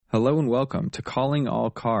Hello and welcome to Calling All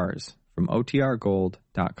Cars from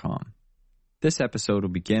OTRGold.com. This episode will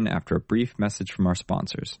begin after a brief message from our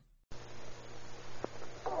sponsors.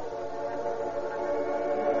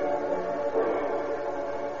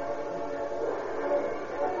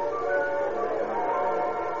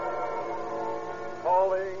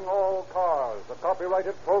 Calling All Cars, a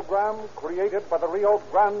copyrighted program created by the Rio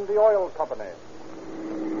Grande Oil Company.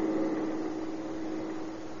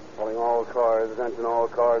 Calling all cars, attention all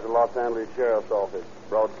cars, the Los Angeles Sheriff's Office,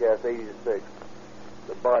 broadcast 86.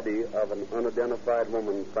 The body of an unidentified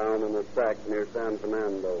woman found in a sack near San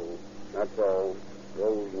Fernando. That's all.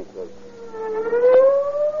 Rolls and quotes.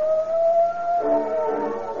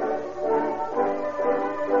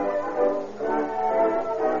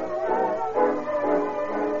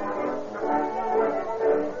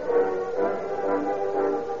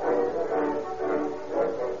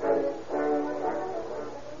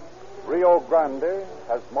 Rio Grande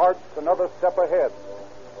has marched another step ahead.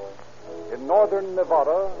 In northern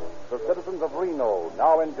Nevada, the citizens of Reno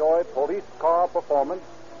now enjoy police car performance,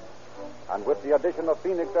 and with the addition of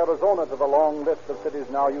Phoenix, Arizona to the long list of cities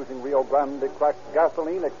now using Rio Grande cracked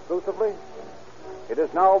gasoline exclusively, it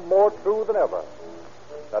is now more true than ever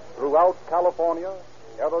that throughout California,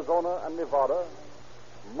 Arizona, and Nevada,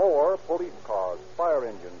 more police cars, fire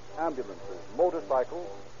engines, ambulances, motorcycles,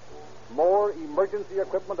 more emergency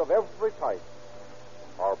equipment of every type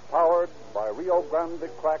are powered by Rio Grande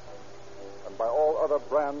cracked and by all other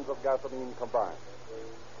brands of gasoline combined.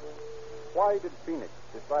 Why did Phoenix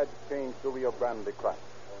decide to change to Rio Grande cracked?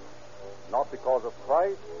 Not because of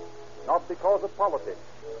price, not because of politics,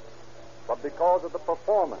 but because of the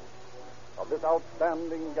performance of this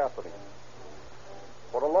outstanding gasoline.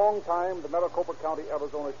 For a long time, the Maricopa County,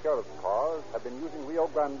 Arizona Sheriff's cars have been using Rio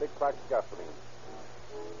Grande cracked gasoline.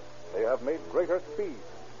 They have made greater speed,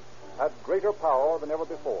 had greater power than ever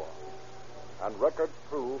before, and records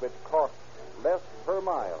prove it costs less per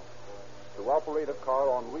mile to operate a car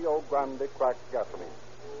on Rio Grande cracked gasoline.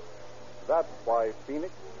 That's why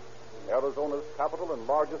Phoenix, Arizona's capital and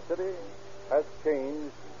largest city, has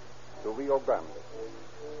changed to Rio Grande.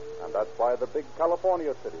 And that's why the big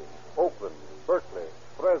California cities, Oakland, Berkeley,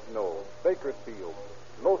 Fresno, Bakersfield,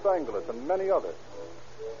 Los Angeles, and many others,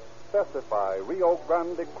 specify Rio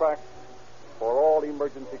Grande cracked for all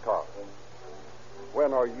emergency cars.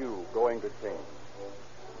 When are you going to change?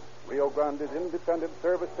 Rio Grande's independent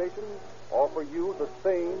service stations offer you the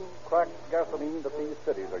same cracked gasoline that these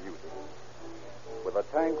cities are using. With a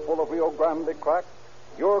tank full of Rio Grande cracked,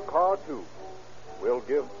 your car, too, will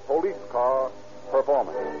give police car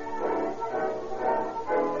performance.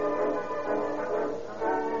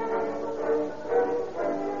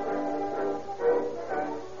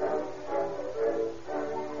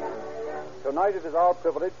 Tonight it is our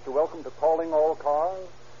privilege to welcome to Calling All Cars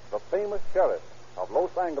the famous sheriff of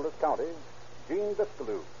Los Angeles County, Gene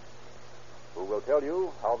Biscalou, who will tell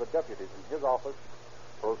you how the deputies in his office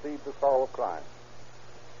proceed to solve crime.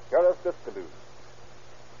 Sheriff Biscalou.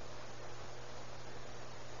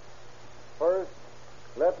 First,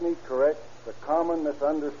 let me correct the common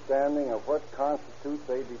misunderstanding of what constitutes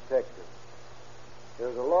a detective.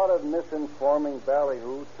 There's a lot of misinforming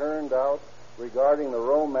ballyhoo turned out regarding the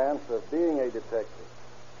romance of being a detective.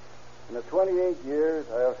 In the 28 years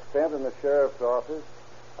I have spent in the sheriff's office,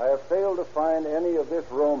 I have failed to find any of this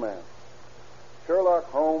romance.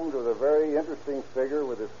 Sherlock Holmes was a very interesting figure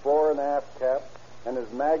with his fore and aft cap and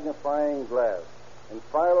his magnifying glass, and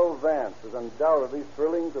Philo Vance is undoubtedly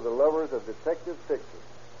thrilling to the lovers of detective fiction,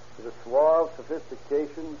 with his suave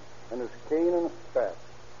sophistication and his cane and spat.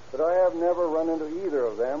 But I have never run into either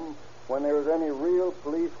of them when there is any real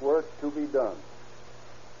police work to be done.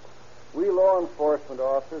 We law enforcement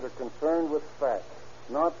officers are concerned with facts,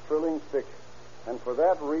 not thrilling fiction, and for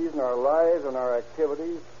that reason our lives and our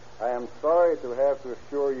activities, I am sorry to have to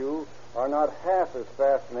assure you, are not half as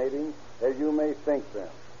fascinating as you may think them.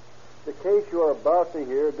 The case you are about to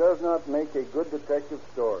hear does not make a good detective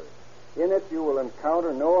story. In it you will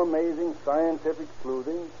encounter no amazing scientific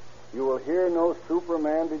sleuthing, you will hear no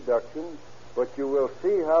Superman deductions, but you will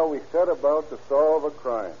see how we set about to solve a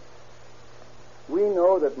crime. We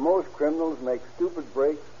know that most criminals make stupid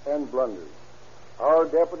breaks and blunders. Our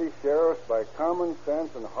deputy sheriffs, by common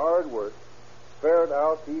sense and hard work, ferret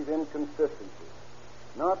out these inconsistencies.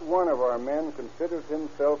 Not one of our men considers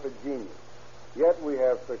himself a genius, yet we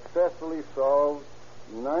have successfully solved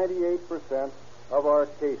 98% of our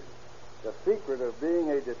cases. The secret of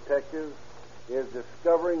being a detective is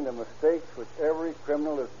discovering the mistakes which every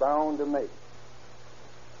criminal is bound to make.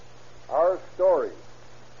 Our story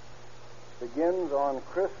begins on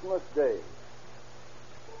Christmas Day.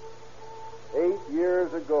 8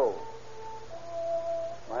 years ago.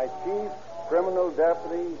 My chief criminal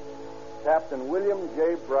deputy, Captain William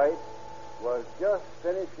J. Bright, was just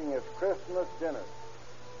finishing his Christmas dinner.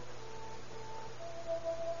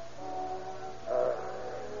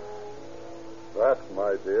 That,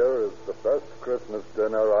 my dear, is the best Christmas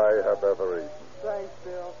dinner I have ever eaten. Thanks,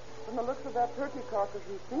 Bill. From the looks of that turkey carcass,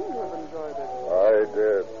 you seem to have enjoyed it. I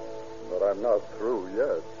did, but I'm not through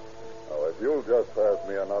yet. Now, if you'll just pass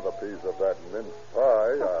me another piece of that mince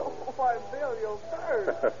pie, I'll... Why, Bill, you'll burn.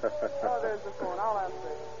 Oh, there's the phone. I'll answer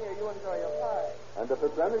it. Here, you enjoy your pie. And if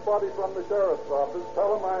it's anybody from the sheriff's office,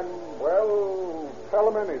 tell him tell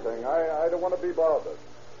him anything. I don't want to be bothered.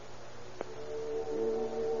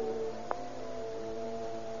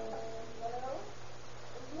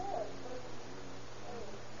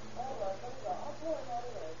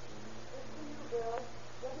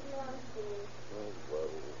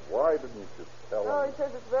 Why didn't you tell him? Oh, he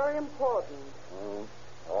says it's very important.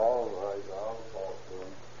 All right, I'll talk to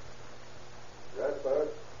him. Yes, sir?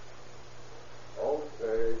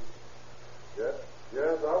 Okay.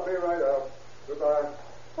 Yes, I'll be right up. Goodbye.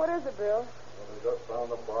 What is it, Bill? Well, we just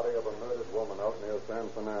found the body of a murdered woman out near San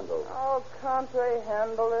Fernando. Oh, can't they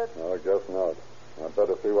handle it? No, I guess not. I'd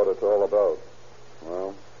better see what it's all about.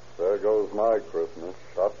 Well, there goes my Christmas,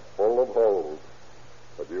 shot full of holes.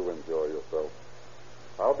 But you enjoy yourself.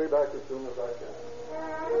 I'll be back as soon as I can.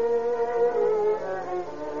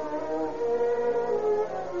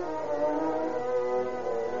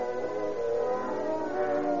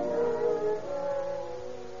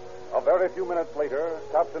 A very few minutes later,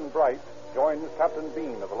 Captain Bright joins Captain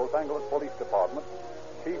Bean of the Los Angeles Police Department,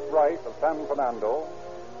 Chief Wright of San Fernando,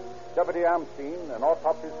 Deputy Amstein, and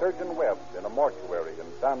Autopsy Surgeon Webb in a mortuary in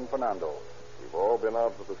San Fernando. We've all been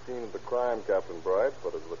out to the scene of the crime, Captain Bright,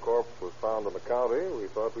 but as the corpse was found in the county, we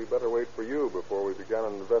thought we'd better wait for you before we began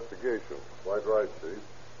an investigation. Quite right, Chief.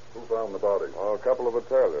 Who found the body? Oh, a couple of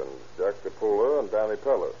Italians, Jack DePula and Danny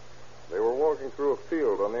Peller. They were walking through a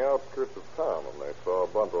field on the outskirts of town when they saw a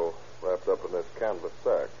bundle wrapped up in this canvas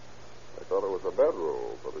sack. They thought it was a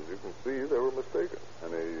bedroll, but as you can see, they were mistaken.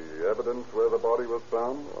 Any evidence where the body was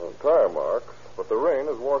found? Tire marks, but the rain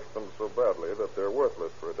has washed them so badly that they're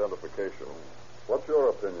worthless for identification. What's your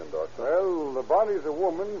opinion, Doctor? Well, the body's a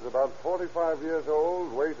woman's, about 45 years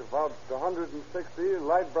old, weight about 160,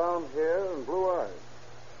 light brown hair and blue eyes.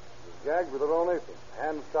 She's gagged with her own apron,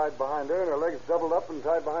 hands tied behind her and her legs doubled up and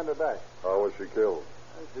tied behind her back. How was she killed?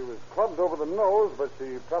 And she was clubbed over the nose, but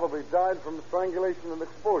she probably died from strangulation and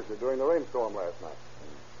exposure during the rainstorm last night.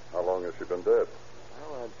 How long has she been dead?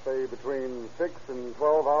 Well, I'd say between 6 and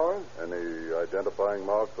 12 hours. Any identifying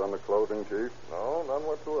marks on the clothing, Chief? No, none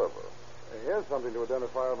whatsoever. Here's something to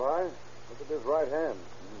identify her by. Look at this right hand.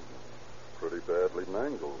 Pretty badly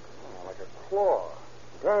mangled. Like a claw.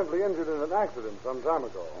 Apparently injured in an accident some time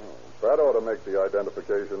ago. That ought to make the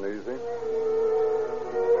identification easy.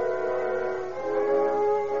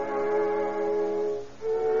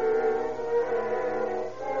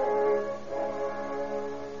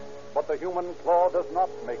 But the human claw does not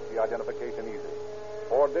make the identification easy.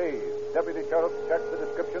 For days, deputy sheriffs checked the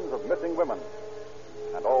descriptions of missing women.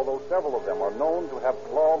 And although several of them are known to have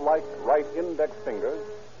claw-like right index fingers,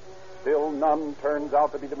 still none turns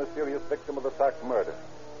out to be the mysterious victim of the sack murder.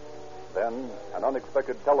 Then an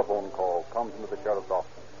unexpected telephone call comes into the sheriff's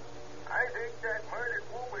office. I think that murdered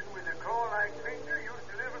woman with a claw-like finger used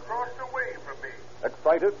to live across the way from me.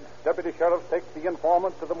 Excited, Deputy Sheriff takes the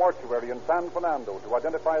informant to the mortuary in San Fernando to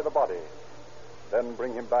identify the body, then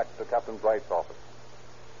bring him back to Captain Bright's office.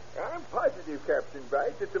 I'm positive, Captain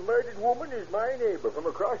Bright, that the murdered woman is my neighbor from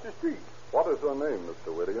across the street. What is her name,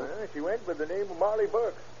 Mr. Whittier? She went by the name of Molly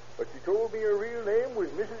Bucks, but she told me her real name was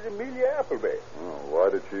Mrs. Amelia Appleby. Why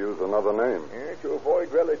did she use another name? To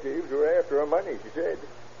avoid relatives who were after her money, she said.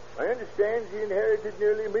 I understand she inherited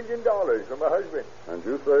nearly $1 million from her husband. And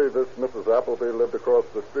you say this Mrs. Appleby lived across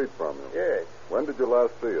the street from you? Yes. When did you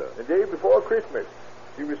last see her? The day before Christmas.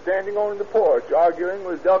 She was standing on the porch arguing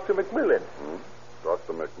with Dr. McMillan.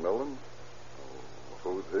 Dr. McMillan?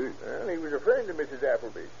 Who's he? Well, he was a friend of Mrs.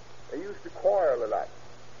 Appleby's. They used to quarrel a lot.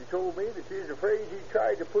 She told me that she was afraid he'd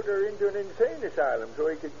tried to put her into an insane asylum so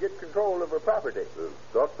he could get control of her property. Is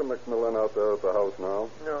Dr. McMillan out there at the house now?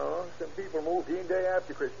 No, some people moved in day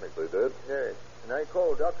after Christmas. They did? Yes. And I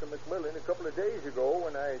called Dr. McMillan a couple of days ago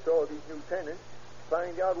when I saw these new tenants to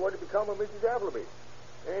find out what had become of Mrs. Appleby.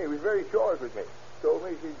 He was very short with me. Told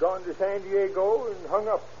me she'd gone to San Diego and hung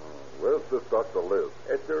up. Where's this doctor live?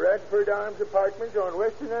 At the Radford Arms Apartments on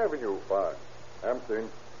Western Avenue. Fine. Amstein.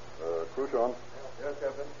 Cruchon. Yes,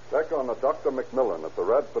 Captain. Check on the Dr. McMillan at the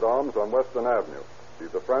Radford Arms on Western Avenue.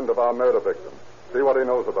 He's a friend of our murder victim. See what he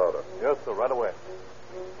knows about her. Yes, sir, right away.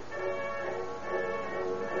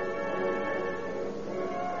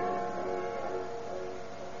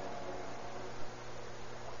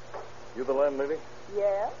 You the landlady?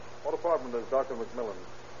 Yes? What apartment is Dr. McMillan?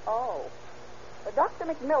 Oh. Dr.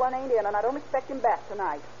 McMillan ain't in, and I don't expect him back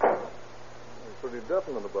tonight. He's pretty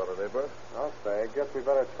definite about it, eh, Bert? I'll say. I guess we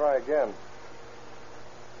better try again.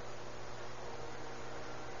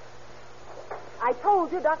 I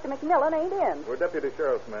told you Dr. McMillan ain't in. We're deputy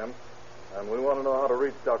sheriffs, ma'am, and we want to know how to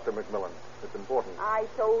reach Dr. McMillan. It's important. I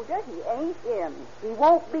told you he ain't in. He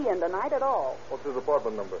won't be in tonight at all. What's his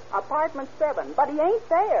apartment number? Apartment 7, but he ain't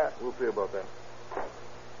there. We'll see about that.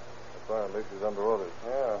 Apparently, she's under orders.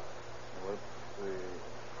 Yeah. Let's see.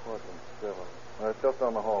 Apartment 7. It's just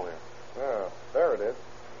down the hall here. Yeah. There it is.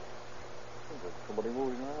 There's somebody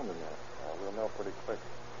moving around in there. We'll know pretty quick.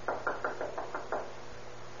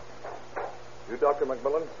 You Dr.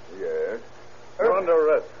 McMillan? Yes. You're under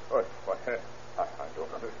arrest. Oh, I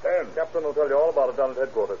don't understand. Captain will tell you all about it down at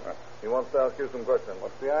headquarters. He wants to ask you some questions.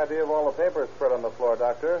 What's the idea of all the papers spread on the floor,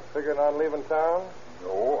 Doctor? Figuring on leaving town?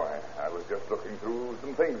 No, I was just looking through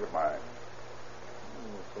some things of mine.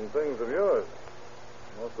 Some things of yours.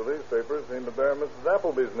 Most of these papers seem to bear Mrs.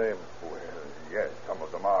 Appleby's name. Well, yes, some of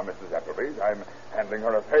them are Mrs. Appleby's. I'm handling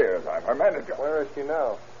her affairs. I'm her manager. Where is she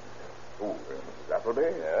now? Oh, Mrs.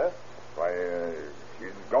 Appleby? Yes? Why,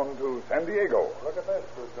 she's gone to San Diego. Look at this,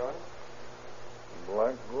 Tucson.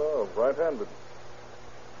 Black glove, right-handed.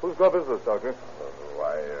 Whose glove is this, Doctor?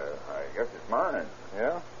 Why, I guess it's mine.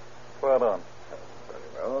 Yeah? Try it on.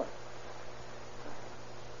 Very well.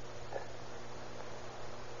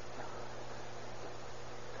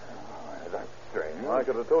 That's strange. I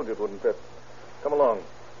could have told you it wouldn't fit. Come along.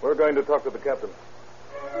 We're going to talk to the captain.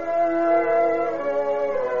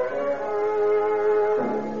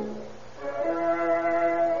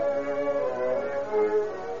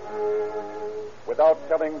 Without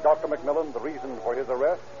telling Dr. McMillan the reason for his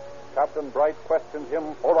arrest, Captain Bright questioned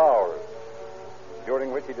him for hours,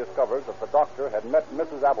 during which he discovered that the doctor had met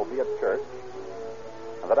Mrs. Appleby at church,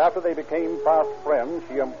 and that after they became fast friends,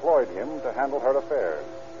 she employed him to handle her affairs.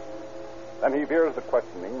 Then he veers the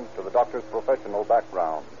questioning to the doctor's professional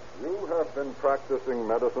background. You have been practicing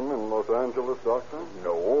medicine in Los Angeles, Doctor?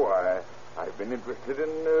 No, I've been interested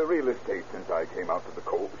in real estate since I came out to the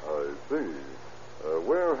coast. I see.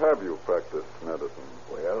 Where have you practiced medicine?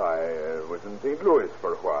 Well, I was in St. Louis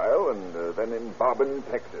for a while, and then in Bobbin,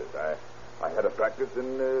 Texas. I had a practice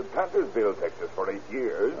in Panthersville, Texas for 8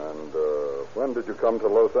 years. And when did you come to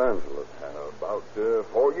Los Angeles? About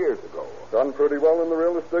 4 years ago. Done pretty well in the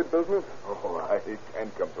real estate business? Oh, I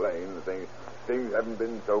can't complain. Things haven't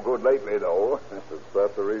been so good lately, though. Is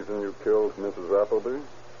that the reason you killed Mrs. Appleby?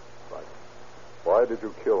 What? Why did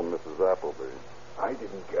you kill Mrs. Appleby? I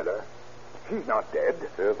didn't kill her. She's not dead.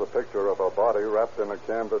 Here's a picture of her body wrapped in a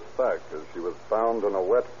canvas sack as she was found in a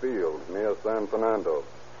wet field near San Fernando.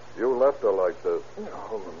 You left her like this.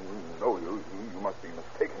 No, you must be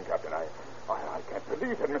mistaken, Captain. I can't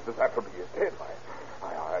believe that Mrs. Appleby is dead.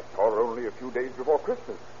 I saw her only a few days before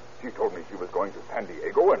Christmas. She told me she was going to San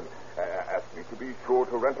Diego and asked me to be sure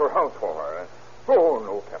to rent her house for her. Oh,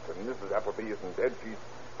 no, Captain. Mrs. Appleby isn't dead.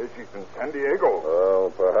 She's in San Diego. Well,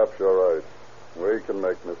 perhaps you're right. We can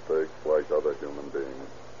make mistakes like other human beings.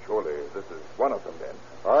 Surely this is one of them, then.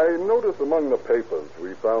 I noticed among the papers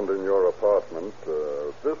we found in your apartment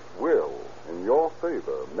this will in your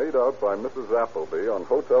favor made out by Mrs. Appleby on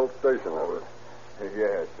hotel stationery.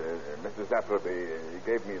 Yes, Mrs. Appleby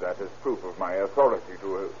gave me that as proof of my authority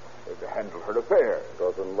to handle her affairs.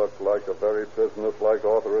 Doesn't look like a very businesslike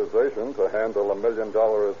authorization to handle $1 million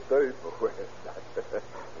estate. Well,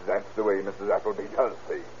 that's the way Mrs. Appleby does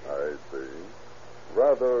things. I see.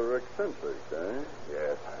 Rather eccentric, eh?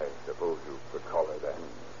 Yes, I suppose you could call her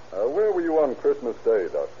that. Where were you on Christmas Day,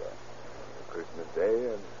 Doctor? Christmas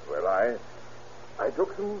Day? Well, I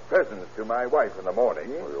took some presents to my wife in the morning.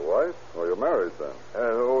 Oh, your wife? Oh, you're married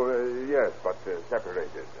then? Yes, but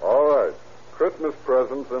separated. All right. Christmas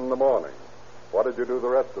presents in the morning. What did you do the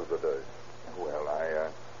rest of the day? Well,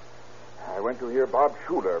 I went to hear Bob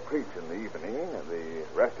Schuler preach in the evening, and the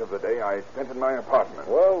rest of the day I spent in my apartment.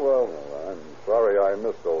 Well, I'm sorry I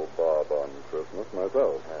missed old Bob on Christmas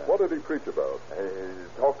myself. What did he preach about?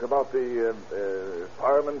 Talked about the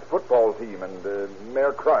firemen's football team and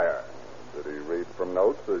Mayor Cryer. Did he read from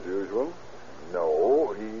notes as usual?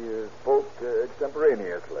 No, he spoke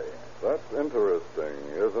extemporaneously. That's interesting,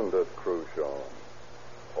 isn't it, Cruchon?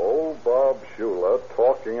 Old Bob Schuler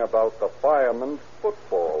talking about the firemen's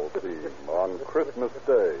football team on Christmas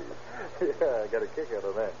Day. Yeah, I got a kick out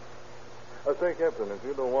of that. Say, Captain, if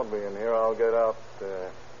you don't want me in here, I'll get out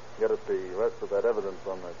get at the rest of that evidence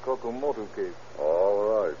on the Kokomoto case.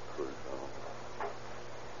 All right, Crusoe.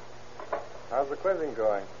 How's the quizzing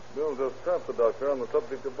going? Bill just trapped the doctor on the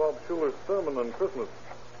subject of Bob Schuler's sermon on Christmas.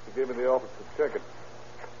 He gave me the office to check it.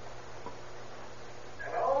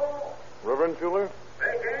 Hello? Reverend Schuler?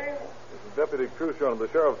 Speaking. This is Deputy Crucian of the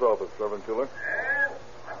Sheriff's Office, Reverend Schuler. Yes?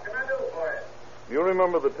 What can I do for you? Do you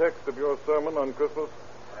remember the text of your sermon on Christmas?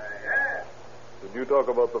 Yes. Did you talk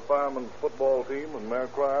about the firemen's football team and Mayor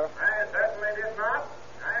Cryer? I certainly did not.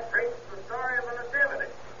 I preached the story of the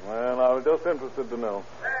Nativity. Well, I was just interested to know.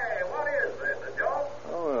 Say, what is this, a joke?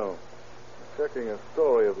 Oh, well. I'm checking a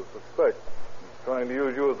story of the suspect. He's trying to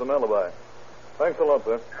use you as an alibi. Thanks a lot,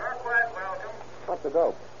 sir. You're quite welcome. What's the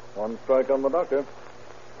dope? One strike on the doctor.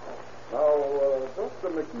 Now, Dr.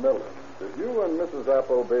 McMillan, did you and Mrs.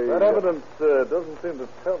 Appleby... That evidence doesn't seem to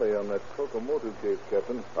tally on that Kokomoto case,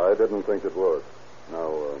 Captain. I didn't think it would.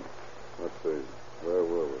 Now, let's see. Where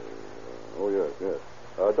were we? Oh,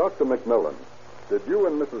 yes. Dr. McMillan, did you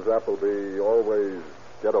and Mrs. Appleby always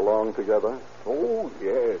get along together? Oh,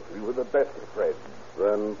 yes. We were the best of friends.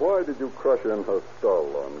 Then why did you crush in her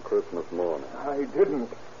skull on Christmas morning? I didn't.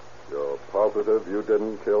 You're positive you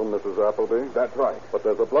didn't kill Mrs. Appleby? That's right. But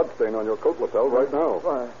there's a bloodstain on your coat lapel right now.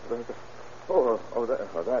 Why,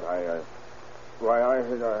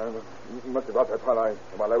 I must have got that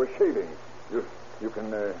while I was shaving. You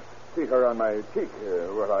can see her on my cheek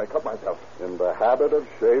where I cut myself. In the habit of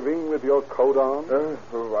shaving with your coat on?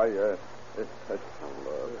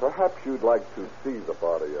 Perhaps you'd like to see the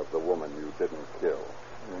body of the woman you didn't kill.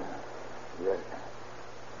 Yes.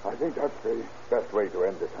 I think that's the best way to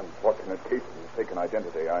end this unfortunate case of mistaken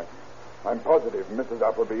identity. I'm positive Mrs.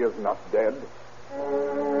 Appleby is not dead.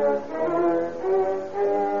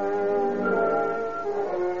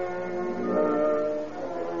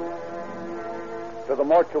 To the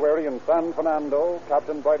mortuary in San Fernando,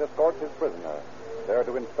 Captain Bright escorts his prisoner, there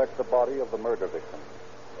to inspect the body of the murder victim.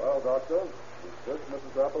 Well, Doctor, is this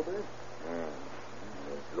Mrs. Appleby?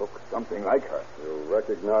 It looks something like her. You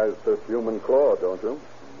recognize this human claw, don't you?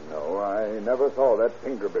 No, I never saw that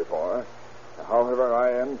finger before. However,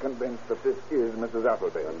 I am convinced that this is Mrs.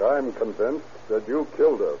 Appleby. And I'm convinced that you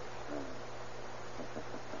killed her.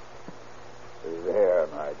 There,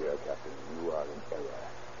 my dear Captain, you are in error.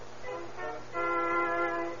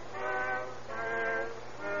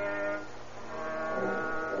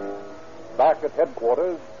 Back at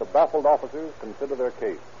headquarters, the baffled officers consider their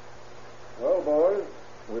case. Well, boys,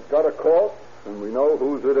 we've got a corpse, and we know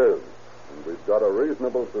whose it is. And we've got a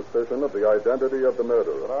reasonable suspicion of the identity of the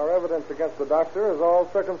murderer. But our evidence against the doctor is all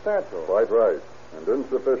circumstantial. Quite right, and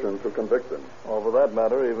insufficient to convict him. Or for that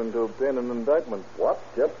matter, even to obtain an indictment. What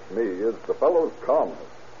gets me is the fellow's calmness.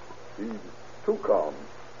 He's too calm.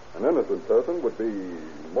 An innocent person would be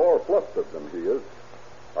more flustered than he is.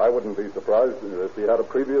 I wouldn't be surprised if he had a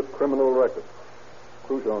previous criminal record.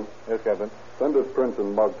 Crucian. Yes, Captain. Send his prints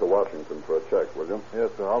and mug to Washington for a check, will you?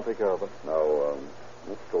 Yes, sir. I'll take care of it. Now,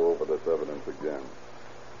 let's go over this evidence again.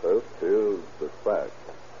 First, here's the fact.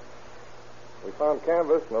 We found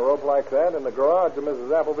canvas and a rope like that in the garage of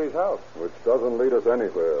Mrs. Appleby's house. Which doesn't lead us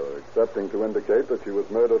anywhere, excepting to indicate that she was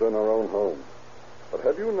murdered in her own home. But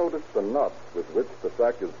have you noticed the knots with which the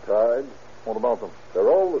sack is tied? What about them? They're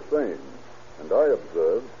all the same. And I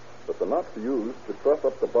observed that the knots used to truss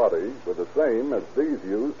up the body were the same as these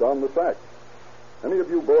used on the sack. Any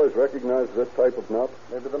of you boys recognize this type of knot?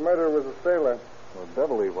 Maybe the murderer was a sailor. Well,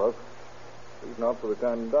 devil he was. These knots are the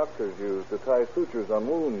kind doctors use to tie sutures on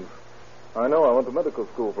wounds. I know. I went to medical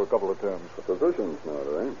school for a couple of terms. A physician's knot,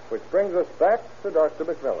 eh? Which brings us back to Dr.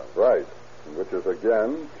 McMillan. Right. Which is,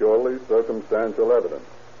 again, purely circumstantial evidence.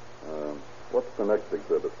 What's the next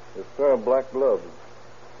exhibit? This pair of black gloves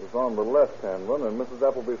was on the left-hand one in Mrs.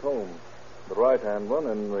 Appleby's home. The right-hand one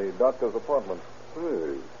in the doctor's apartment.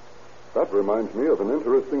 Hey, that reminds me of an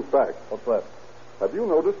interesting fact. What's that? Have you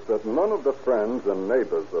noticed that none of the friends and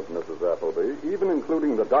neighbors of Mrs. Appleby, even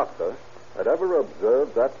including the doctor, had ever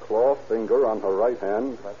observed that claw finger on her right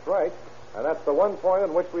hand? That's right. And that's the one point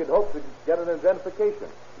on which we'd hoped to get an identification.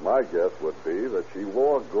 My guess would be that she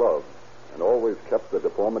wore gloves and always kept the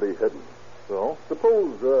deformity hidden. So?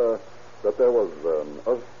 Suppose that there was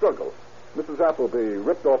a struggle. Mrs. Appleby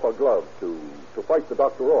ripped off her glove to fight the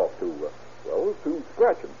doctor off, to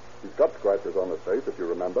scratch him. He's got scratches on his face, if you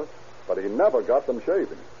remember, but he never got them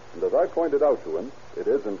shaven. And as I pointed out to him, it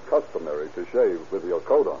isn't customary to shave with your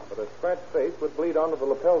coat on. But a scratched face would bleed onto the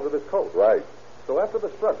lapels of his coat. Right. So after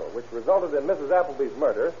the struggle, which resulted in Mrs. Appleby's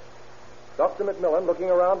murder, Dr. McMillan, looking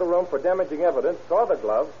around the room for damaging evidence, saw the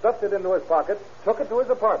glove, stuffed it into his pocket, took it to his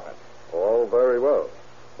apartment. All very well,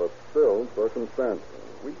 but still circumstantial.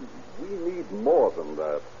 We need more than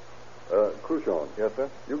that. Cruchon. Yes, sir?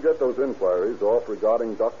 You get those inquiries off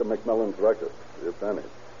regarding Dr. McMillan's record, if any.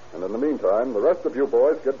 And in the meantime, the rest of you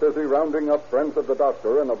boys get busy rounding up friends of the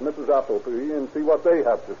doctor and of Mrs. Appleby and see what they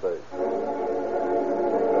have to say.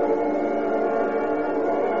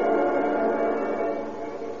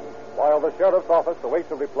 While the sheriff's office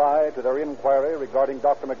awaits a reply to their inquiry regarding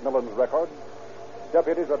Dr. McMillan's record,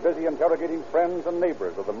 deputies are busy interrogating friends and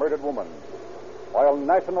neighbors of the murdered woman, while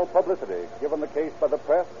national publicity given the case by the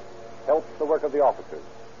press helps the work of the officers.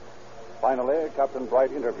 Finally, Captain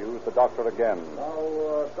Bright interviews the doctor again.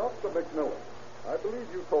 Now, Dr. McMillan, I believe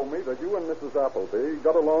you told me that you and Mrs. Appleby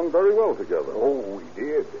got along very well together. Oh, we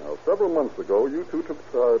did. Now, several months ago, you two took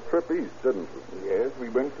a trip east, didn't you? Yes, we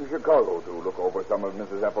went to Chicago to look over some of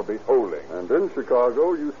Mrs. Appleby's holdings. And in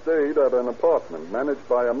Chicago, you stayed at an apartment managed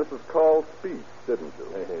by a Mrs. Carl Speech, didn't you?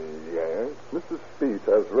 Yes. Mrs. Speech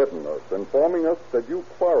has written us, informing us that you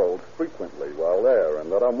quarreled frequently while there,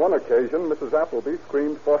 and that on one occasion, Mrs. Appleby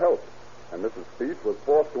screamed for help, and Mrs. Speech was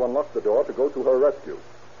forced to unlock the door to go to her rescue.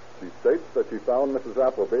 She states that she found Mrs.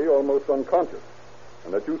 Appleby almost unconscious,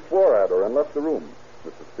 and that you swore at her and left the room.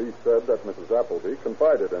 Mrs. Speech said that Mrs. Appleby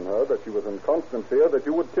confided in her that she was in constant fear that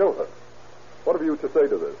you would kill her. What have you to say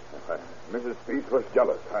to this? Mrs. Speech was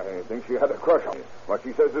jealous. I think she had a crush on me. What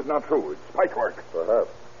she says is not true. It's spite work.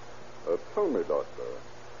 Perhaps. Tell me, Doctor,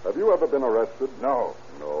 have you ever been arrested? No.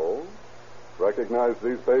 No? Recognize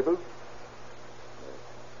these papers?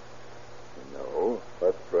 No.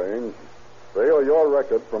 That's strange. They are your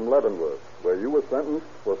record from Leavenworth, where you were sentenced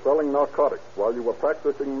for selling narcotics while you were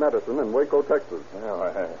practicing medicine in Waco, Texas. Well,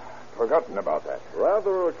 I've forgotten about that.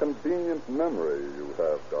 Rather a convenient memory you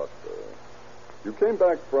have, Doctor. You came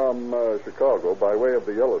back from Chicago by way of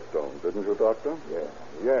the Yellowstone, didn't you, Doctor?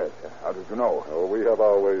 Yes. How did you know? Oh, we have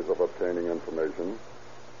our ways of obtaining information.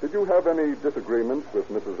 Did you have any disagreements with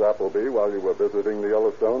Mrs. Appleby while you were visiting the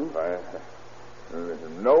Yellowstone?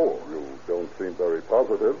 No. You don't seem very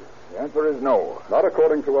positive. The answer is no. Not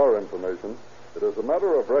according to our information. It is a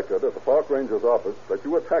matter of record at the park ranger's office that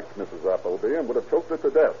you attacked Mrs. Appleby and would have choked her to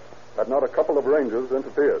death had not a couple of rangers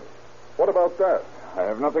interfered. What about that? I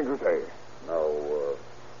have nothing to say. Now,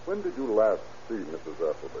 when did you last see Mrs.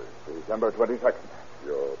 Appleby? December 22nd.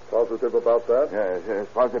 You're positive about that? Yes,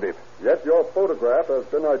 positive. Yet your photograph has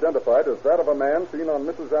been identified as that of a man seen on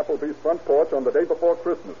Mrs. Appleby's front porch on the day before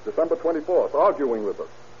Christmas, December 24th, arguing with her.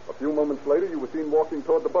 A few moments later, you were seen walking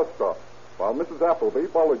toward the bus stop, while Mrs. Appleby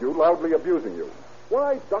followed you, loudly abusing you.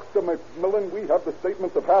 Why, Dr. McMillan, we have the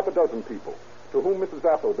statements of half a dozen people to whom Mrs.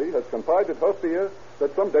 Appleby has confided her fear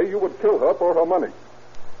that someday you would kill her for her money.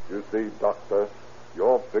 You see, Doctor,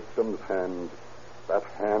 your victim's hand, that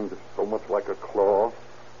hand is so much like a claw,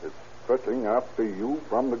 is stretching after you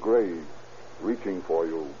from the grave, reaching for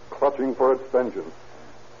you, clutching for its vengeance.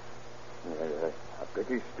 A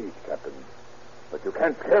pretty speech, Captain. But you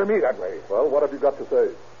can't scare me that way. Well, what have you got to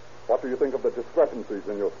say? What do you think of the discrepancies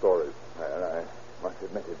in your stories? Well, I must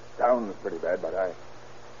admit it sounds pretty bad, but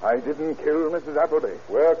I didn't kill Mrs. Appleby.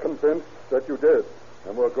 We're convinced that you did,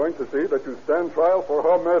 and we're going to see that you stand trial for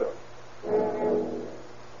her murder.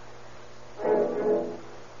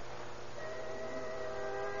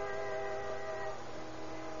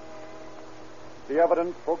 The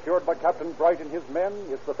evidence procured by Captain Bright and his men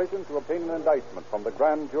is sufficient to obtain an indictment from the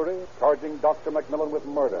grand jury charging Dr. McMillan with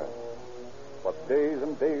murder. But days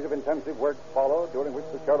and days of intensive work follow, during which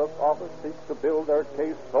the sheriff's office seeks to build their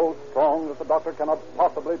case so strong that the doctor cannot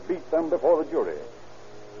possibly beat them before the jury.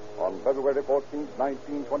 On February 14,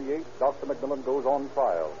 1928, Dr. McMillan goes on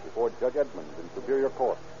trial before Judge Edmonds in Superior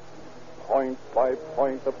Court. Point by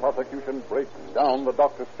point, the prosecution breaks down the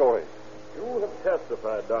doctor's story. You have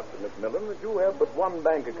testified, Dr. McMillan, that you have but one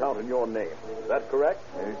bank account in your name. Is that correct?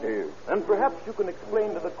 It is. And perhaps you can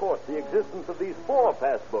explain to the court the existence of these 4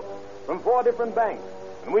 passbooks from 4 different banks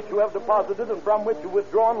in which you have deposited and from which you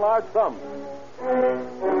withdrawn large sums.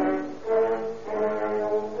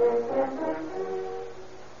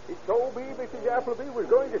 He told me Mrs. Appleby was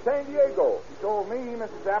going to San Diego. He told me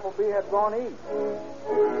Mrs. Appleby had gone east.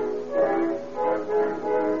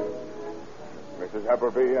 Mrs.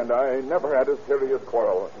 Appleby and I never had a serious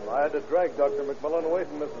quarrel. I had to drag Dr. McMillan away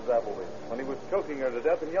from Mrs. Appleby when he was choking her to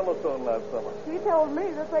death in Yellowstone last summer. She told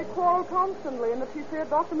me that they quarreled constantly and that she feared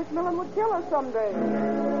Dr. McMillan would kill her someday.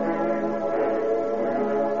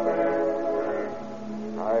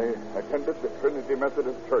 I attended the Trinity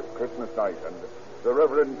Methodist Church Christmas night, and the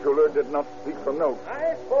Reverend Schuler did not speak from notes.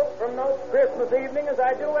 I spoke from notes Christmas evening as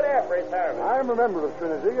I do at every service. I'm a member of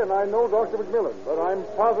Trinity, and I know Dr. McMillan, but I'm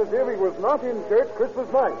positive he was not in church Christmas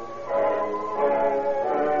night.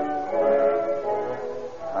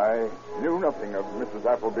 I knew nothing of Mrs.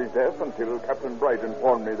 Appleby's death until Captain Bright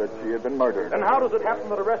informed me that she had been murdered. Then how does it happen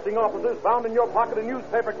that arresting officers found in your pocket a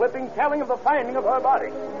newspaper clipping telling of the finding of her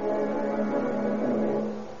body?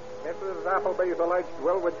 Mrs. Appleby's alleged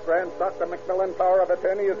will, which grants Dr. McMillan power of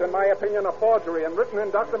attorney, is, in my opinion, a forgery and written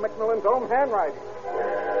in Dr. McMillan's own handwriting.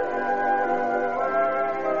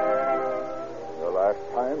 The last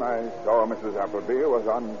time I saw Mrs. Appleby was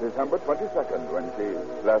on December 22nd when she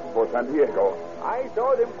left for San Diego. I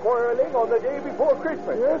saw them quarreling on the day before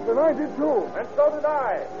Christmas. Yes, and I did too. And so did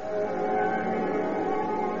I.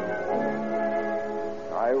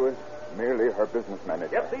 I was merely her business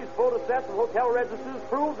manager. Yet these photostats of hotel registers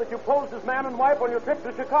prove that you posed as man and wife on your trip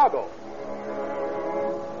to Chicago.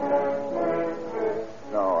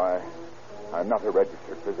 No, I'm not a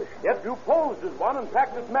registered physician. Yet you posed as one and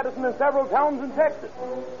practiced medicine in several towns in Texas.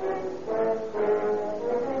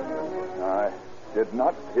 I did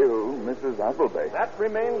not kill Mrs. Appleby. That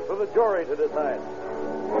remains for the jury to decide.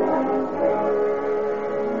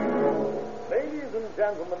 Ladies and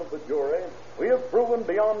gentlemen of the jury, we have proven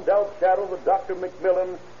beyond doubt shadow that Dr.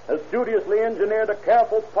 McMillan has studiously engineered a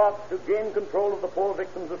careful plot to gain control of the poor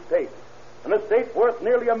victim's estate. An estate worth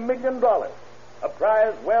nearly $1 million. A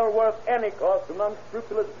prize well worth any cost to an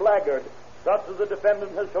unscrupulous blackguard, such as the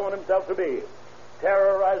defendant has shown himself to be.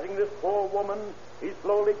 Terrorizing this poor woman, he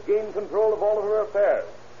slowly gained control of all of her affairs.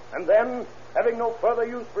 And then, having no further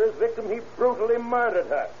use for his victim, he brutally murdered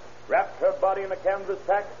her, wrapped her body in a canvas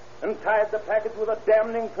sack, and tied the package with a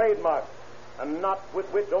damning trademark, a knot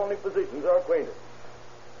with which only physicians are acquainted.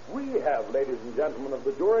 We have, ladies and gentlemen of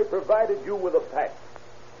the jury, provided you with a fact.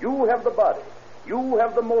 You have the body. You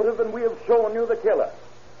have the motive, and we have shown you the killer.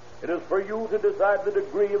 It is for you to decide the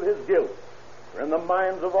degree of his guilt. For in the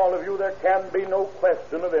minds of all of you, there can be no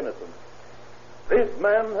question of innocence. This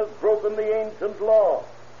man has broken the ancient law.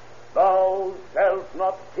 Thou shalt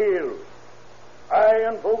not kill. I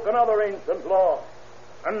invoke another ancient law.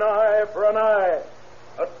 An eye for an eye.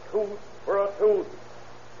 A tooth for a tooth.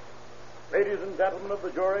 Ladies and gentlemen of the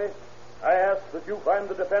jury, I ask that you find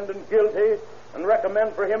the defendant guilty and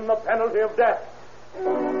recommend for him the penalty of death.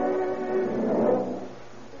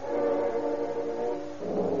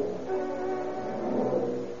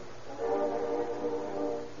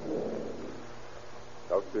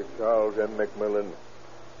 Dr. Charles M. McMillan,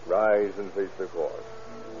 rise and face the court.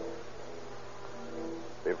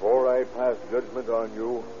 Before I pass judgment on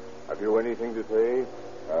you, have you anything to say?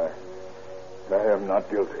 I am not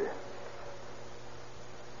guilty.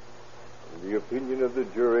 In the opinion of the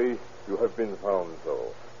jury, you have been found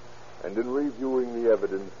so. And in reviewing the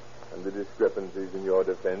evidence and the discrepancies in your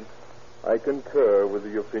defense, I concur with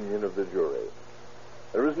the opinion of the jury.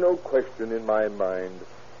 There is no question in my mind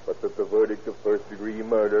but that the verdict of first-degree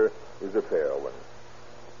murder is a fair one.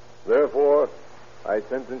 Therefore, I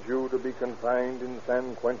sentence you to be confined in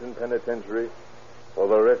San Quentin Penitentiary for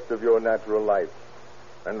the rest of your natural life.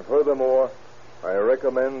 And furthermore, I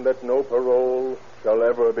recommend that no parole shall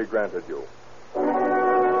ever be granted you.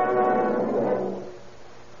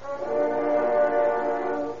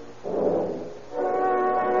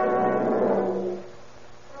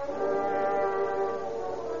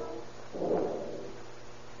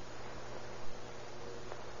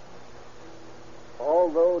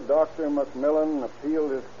 Although Dr. McMillan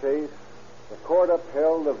appealed his case, the court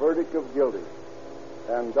upheld the verdict of guilty,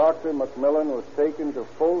 and Dr. McMillan was taken to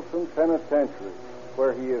Folsom Penitentiary,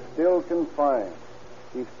 where he is still confined.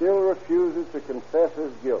 He still refuses to confess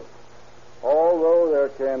his guilt, although there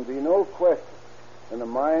can be no question in the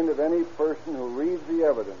mind of any person who reads the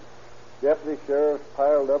evidence deputy sheriffs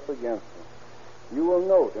piled up against him. You will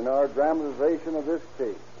note in our dramatization of this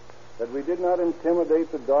case that we did not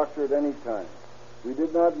intimidate the doctor at any time. We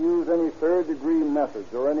did not use any third-degree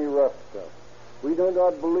methods or any rough stuff. We do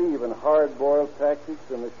not believe in hard-boiled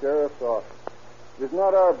tactics in the sheriff's office. It is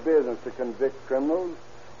not our business to convict criminals,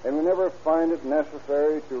 and we never find it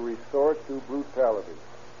necessary to resort to brutality.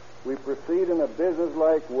 We proceed in a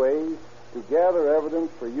businesslike way to gather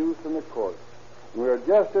evidence for use in the court. We are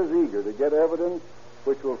just as eager to get evidence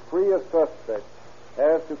which will free a suspect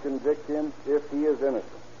as to convict him if he is innocent.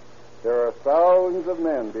 There are thousands of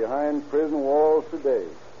men behind prison walls today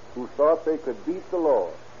who thought they could beat the law,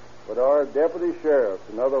 but our deputy sheriffs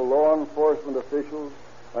and other law enforcement officials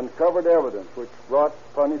uncovered evidence which brought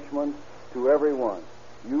punishment to everyone.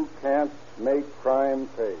 You can't make crime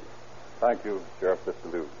pay. Thank you, Sheriff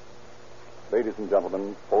Fitzalute. Ladies and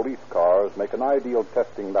gentlemen, police cars make an ideal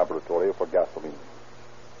testing laboratory for gasoline.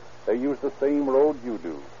 They use the same road you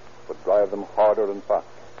do, but drive them harder and faster.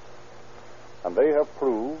 And they have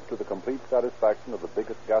proved, to the complete satisfaction of the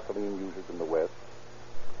biggest gasoline users in the West,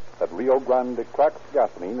 that Rio Grande cracked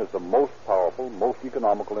gasoline is the most powerful, most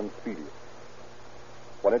economical, and speediest.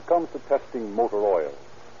 When it comes to testing motor oil,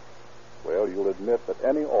 well, you'll admit that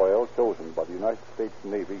any oil chosen by the United States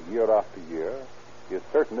Navy year after year is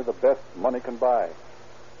certainly the best money can buy.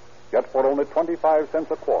 Yet for only 25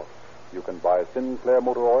 cents a quart, you can buy Sinclair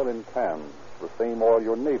motor oil in cans, the same oil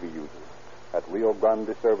your Navy uses, at Rio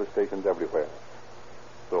Grande service stations everywhere.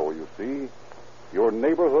 So, you see, your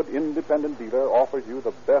neighborhood independent dealer offers you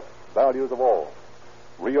the best values of all: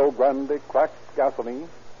 Rio Grande cracked gasoline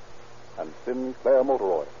and Sinclair motor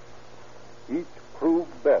oil, each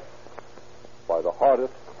proved best by the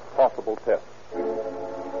hardest possible test.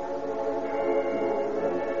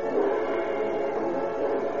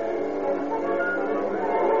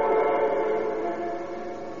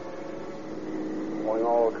 Calling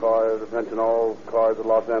all cars, attention all cars at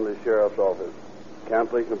Los Angeles Sheriff's Office.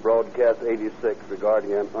 Cancellation of broadcast 86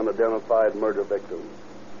 regarding an unidentified murder victim.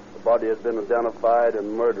 The body has been identified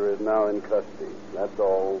and murder is now in custody. That's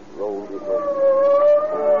all. Roll the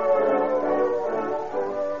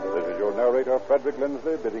This is your narrator, Frederick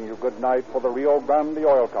Lindsley, bidding you good night for the Rio Grande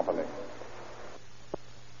Oil Company.